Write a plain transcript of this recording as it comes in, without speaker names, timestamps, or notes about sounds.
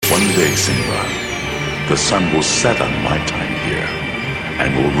Someday, Simba, the sun will set on my time here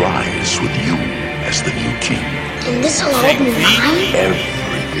and will rise with you as the new king. And this will all be mine?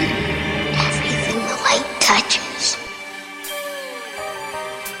 Everything. Everything the light touches.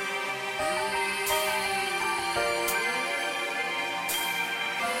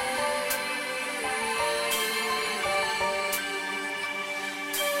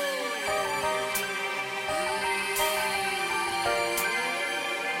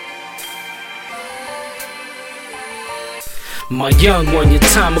 My young one, your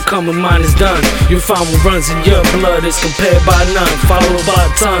time will come and mine is done. Your find what runs in your blood is compared by none. Followed by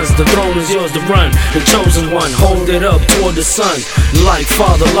tons, the throne is yours to run. The chosen one, hold it up toward the sun. Like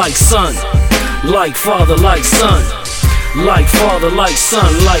father, like son. Like father, like son. Like father, like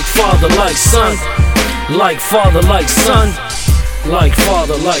son. Like father, like son. Like father, like son. Like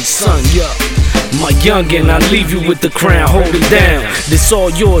father, like son, yeah. My youngin', I leave you with the crown, hold it down. This all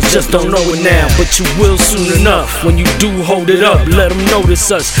yours, just don't know it now. But you will soon enough, when you do hold it up, let them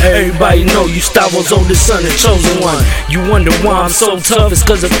notice us. Everybody know you Stavo's oldest son, the chosen one. You wonder why I'm so tough, it's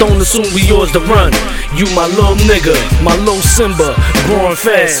cause the throne will soon be yours to run. You my little nigga, my little Simba, growing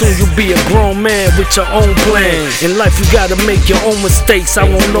fast. Soon you'll be a grown man with your own plan. In life you gotta make your own mistakes, I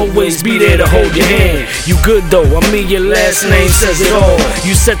won't always be there to hold your hand. You good though, I mean your last name says it all.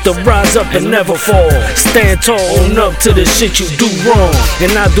 You set to rise up and never fall. Stand tall, own up to the shit you do wrong.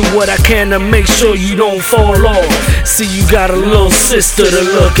 And I do what I can to make sure you don't fall off. See, you got a little sister to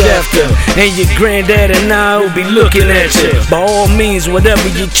look after, and your granddad and I will be looking at you. By all means, whatever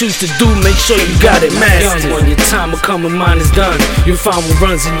you choose to do, make sure you got it mastered. When your time will come and mine is done, you find what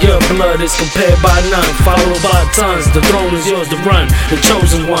runs in your blood is compared by none. Followed by tons, the throne is yours to run. The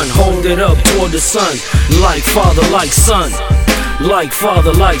chosen one, hold it up toward the sun. Like father, like son. Like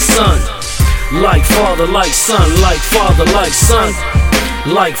father, like son. Like father, like son. Like father, like son.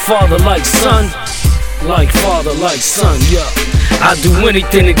 Like father, like son. Like father, like son, yeah. I do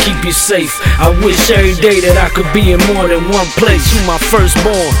anything to keep you safe. I wish every day that I could be in more than one place. You my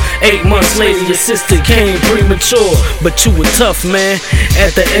firstborn, 8 months later your sister came premature. But you were tough, man.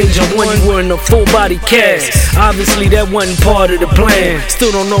 At the age of 1 you were in a full body cast. Obviously that wasn't part of the plan.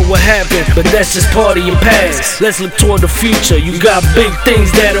 Still don't know what happened, but that's just part of your past. Let's look toward the future. You got big things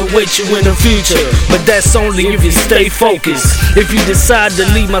that await you in the future, but that's only if you stay focused. If you decide to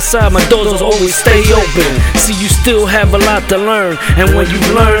leave my side, my doors will always stay open. See, you still have a lot to learn, and when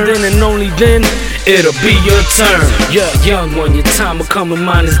you've learned then and only then, it'll be your turn. Yeah, young one, your time will come and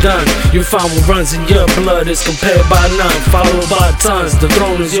mine is done. You find what runs in your blood is compared by none. Followed by tons, the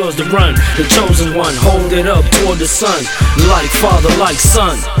throne is yours to run. The chosen one, hold it up toward the sun. Like father, like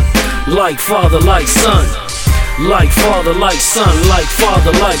son. Like father, like son. Like father, like son. Like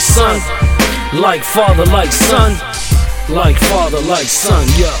father, like son. Like father, like son. Like father, like son,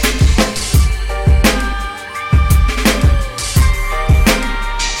 yeah.